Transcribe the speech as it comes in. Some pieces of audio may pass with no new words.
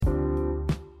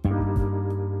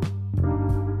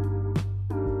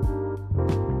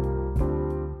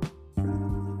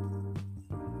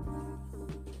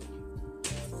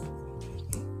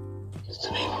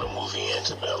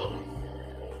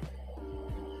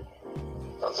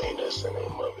I think that's the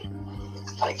name of it.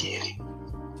 I get it.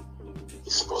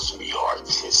 It's supposed to be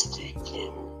artistic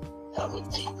and have a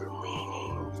deeper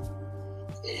meaning,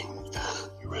 and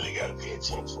you really gotta pay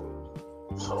attention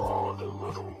to all the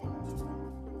little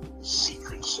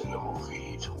secrets in the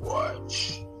movie to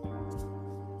watch.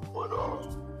 But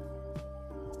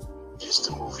just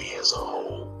the movie as a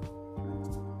whole,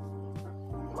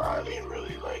 I didn't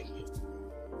really like it.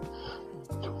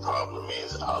 The problem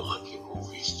is I look at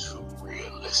movies too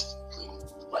realistically.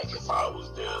 Like if I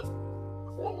was there,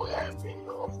 what would happen?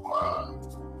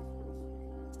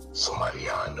 If somebody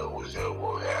I know was there,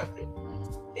 what would happen?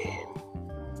 And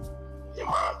in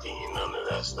my opinion, none of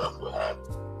that stuff would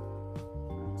happen.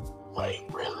 Like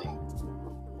really?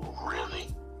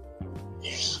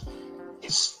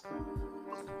 It's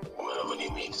whenever they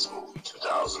made this movie,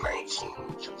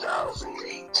 2019,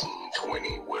 2018,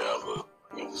 20, whatever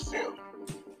it was filmed.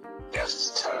 That's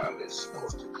the time it's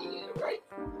supposed to be in, right?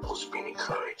 Supposed to be in the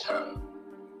current time.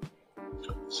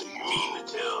 So you mean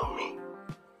to tell me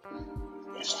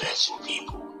you're snatching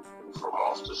people from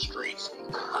off the streets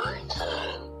in current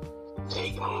time,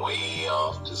 taking them way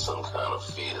off to some kind of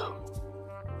field,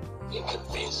 and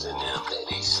convincing them that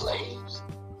they slaves?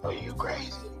 Are you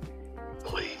crazy?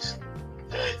 Please.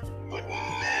 That would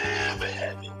never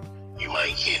happen. You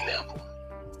might kidnap them.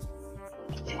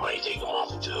 You might take them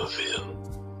off into a field.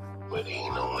 But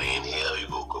ain't no way in hell you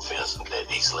go convince them that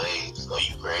they slaves. Are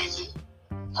you crazy?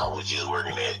 I was just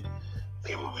working at,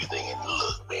 people be thinking,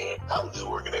 look man, I was just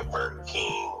working at Burger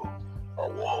King or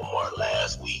Walmart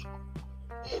last week,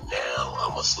 and now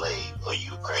I'm a slave. Are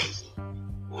you crazy?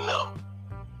 No.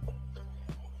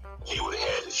 They would have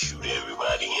had to shoot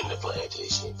everybody in the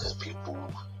plantation, because people,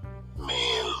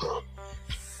 man, look,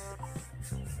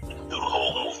 through the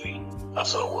whole movie, I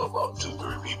saw about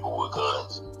 2-3 people with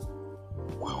guns.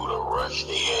 We would have rushed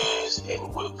their ass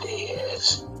and whipped their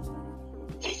ass.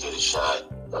 They could have shot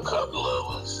a couple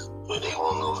of us, but they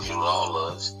won't go shoot all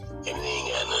of us. And it ain't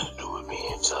got nothing to do with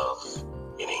being tough.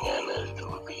 It ain't got nothing to do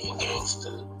with being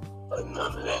gangster or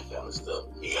none of that kind of stuff.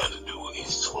 It got to do with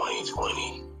it's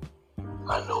 2020.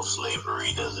 I know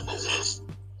slavery doesn't exist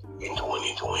in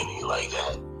 2020 like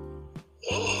that.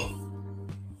 And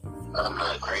I'm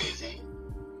not crazy.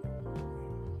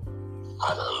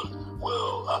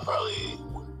 I probably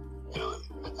do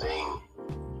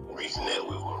the reason that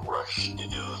we would rush to do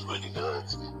is with the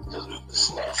guns, because we would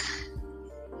snap.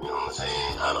 You know what I'm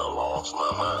saying? I done lost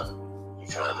my mind. You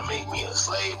trying to make me a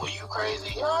slave? Are you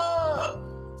crazy? Ah!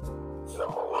 And I'm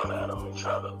gonna run at him and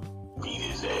try to beat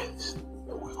his ass.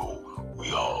 And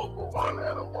we all go run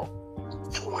at him.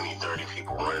 20, 30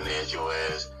 people running at your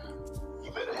ass.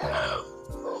 You better have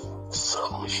a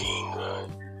submachine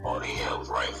gun. All they had was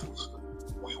rifles.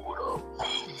 We would have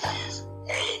beat his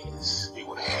ass. They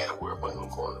would have had to worry about him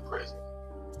going to prison.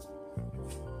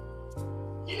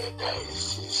 Yeah, that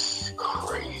is just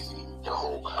crazy. The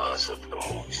whole concept of the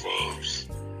movie seems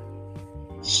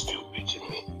stupid to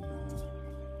me.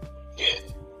 Yeah.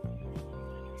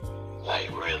 Like,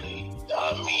 really?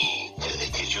 I mean,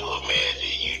 could you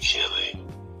imagine you chilling,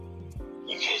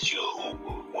 you catch your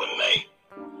Uber one night,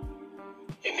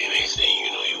 and then next thing you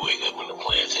know, you wake up in the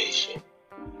plantation.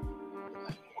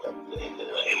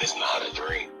 And it's not a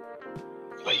dream.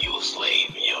 Like you a slave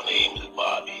and your name is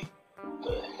Bobby.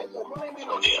 My name ain't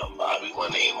no damn Bobby. My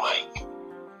name Mike.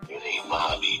 Your name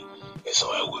Bobby. And so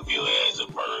I whip your ass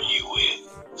and burn you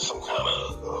with some kind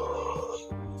of,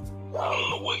 I don't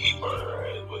know what he burned her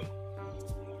ass with.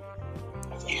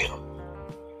 Yeah.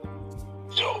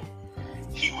 So,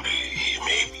 he would have,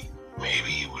 maybe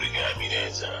he would have got me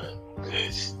that time.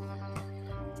 Because,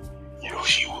 you know,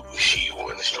 she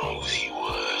wasn't as strong as he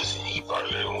was, and he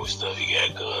burned her with stuff. He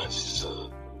got guns.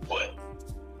 So, but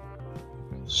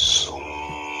soon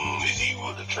as he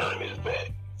would have turned his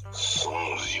back,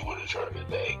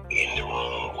 in the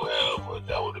room, wherever,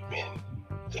 that would have been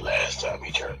the last time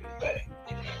he turned his back.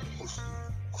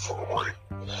 For work.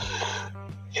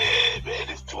 Yeah, man,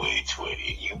 it's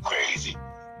 2020. You crazy.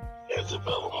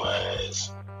 Isabella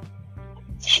Myers.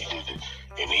 She did it.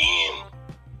 In the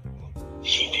end,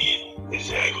 she did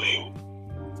exactly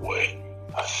what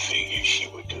I figured she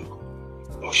would do.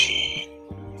 When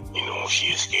she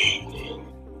escaped and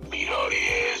beat all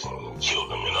their ass and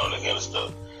killed them and all that kind of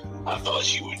stuff, I thought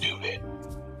she would do that.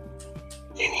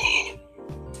 In the end,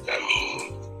 I mean,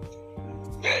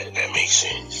 that makes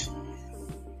sense.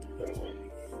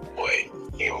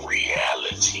 But in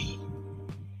reality,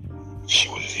 she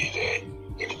would have did that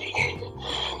in the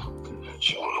beginning.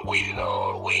 She would have waited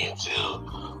all the way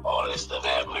until all that stuff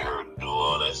happened to her to do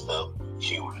all that stuff.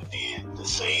 She would have did the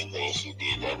same thing she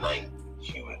did that night.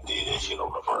 She would have did that shit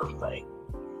on the first night.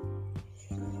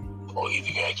 or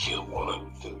either got killed, one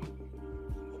of the two.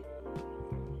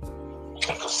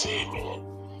 Like I said, man,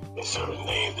 there's certain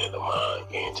things that the mind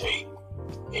can't take,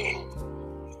 and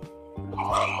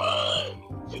my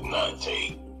mind did not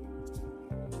take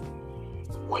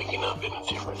waking up in a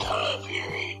different time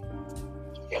period,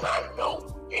 and I know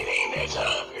it ain't that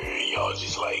time period. Y'all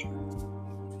just like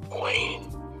playing.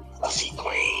 I see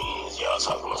planes, y'all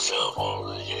talking on cell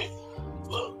phones and shit.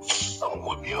 Look, I'm gonna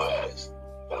whip your ass.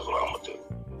 That's what I'm gonna do.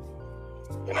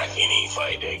 And I can't even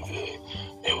fight that good.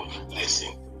 And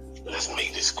listen, let's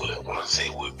make this clear. When I say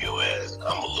whip your ass,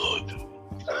 I'm a little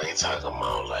dude. I ain't talking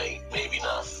about like, maybe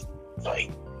not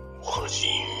like punching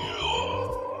you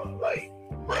or like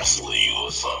wrestling you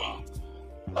or something.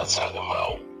 I'm talking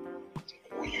about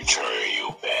when you turn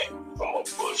your back, I'm gonna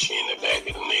push you in the back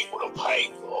of the neck with a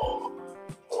pipe or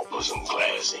put some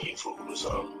glass in your food or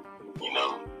something. You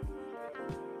know?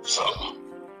 Something.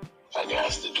 I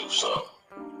got to do something.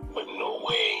 But no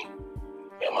way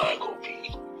am I gonna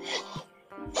be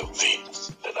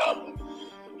convinced that I'm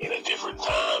in a different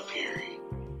time period.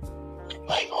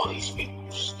 Like all these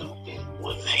people stupid.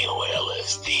 What they on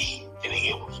LSD? Did they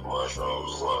get some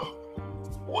mushrooms or something?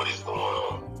 What is going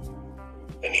on?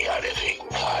 And they out there taking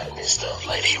cotton and stuff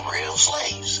like they real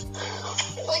slaves.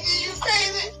 Like, are you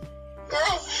crazy?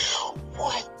 Girl,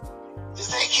 what? Is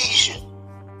that Keisha?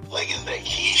 Like, is that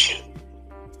Keisha?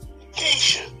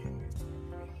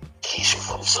 Keisha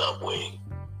from Subway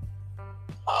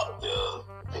out there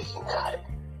taking cotton.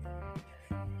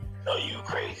 Are you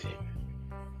crazy?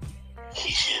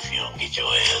 Keisha, if you don't get your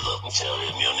ass up and tell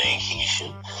them your name Keisha,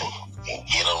 and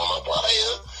get on up out of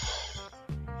here.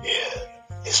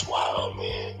 Yeah, it's wild,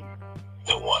 man,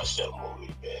 to watch that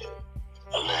movie, man.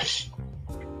 Unless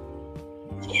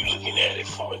you're looking at it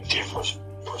from a different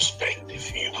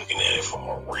perspective. You're looking at it from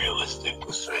a realistic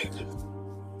perspective.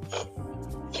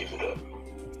 Give it a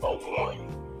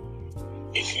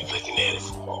 1. If you're looking at it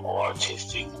from an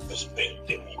artistic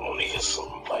perspective, you want to hear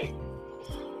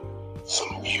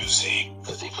some music,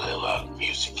 because they play a lot of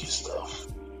music and stuff.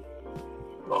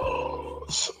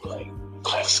 Some like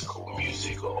classical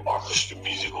music or orchestra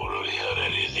music or whatever the hell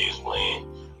that is they's playing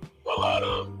a lot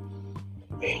of.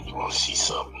 And you want to see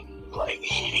something like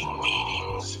hitting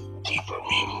meanings, deeper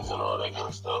meanings and all that kind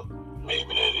of stuff.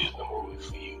 Maybe that is the movie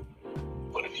for you.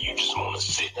 But if you just want to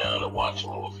sit down and watch a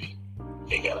movie,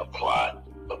 they got a plot,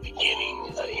 a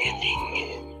beginning, an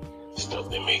ending, and stuff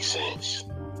that makes sense,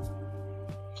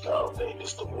 I don't think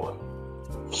it's the one.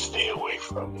 Stay away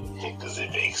from it, because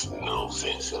it makes no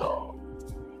sense at all.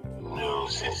 No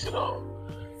sense at all.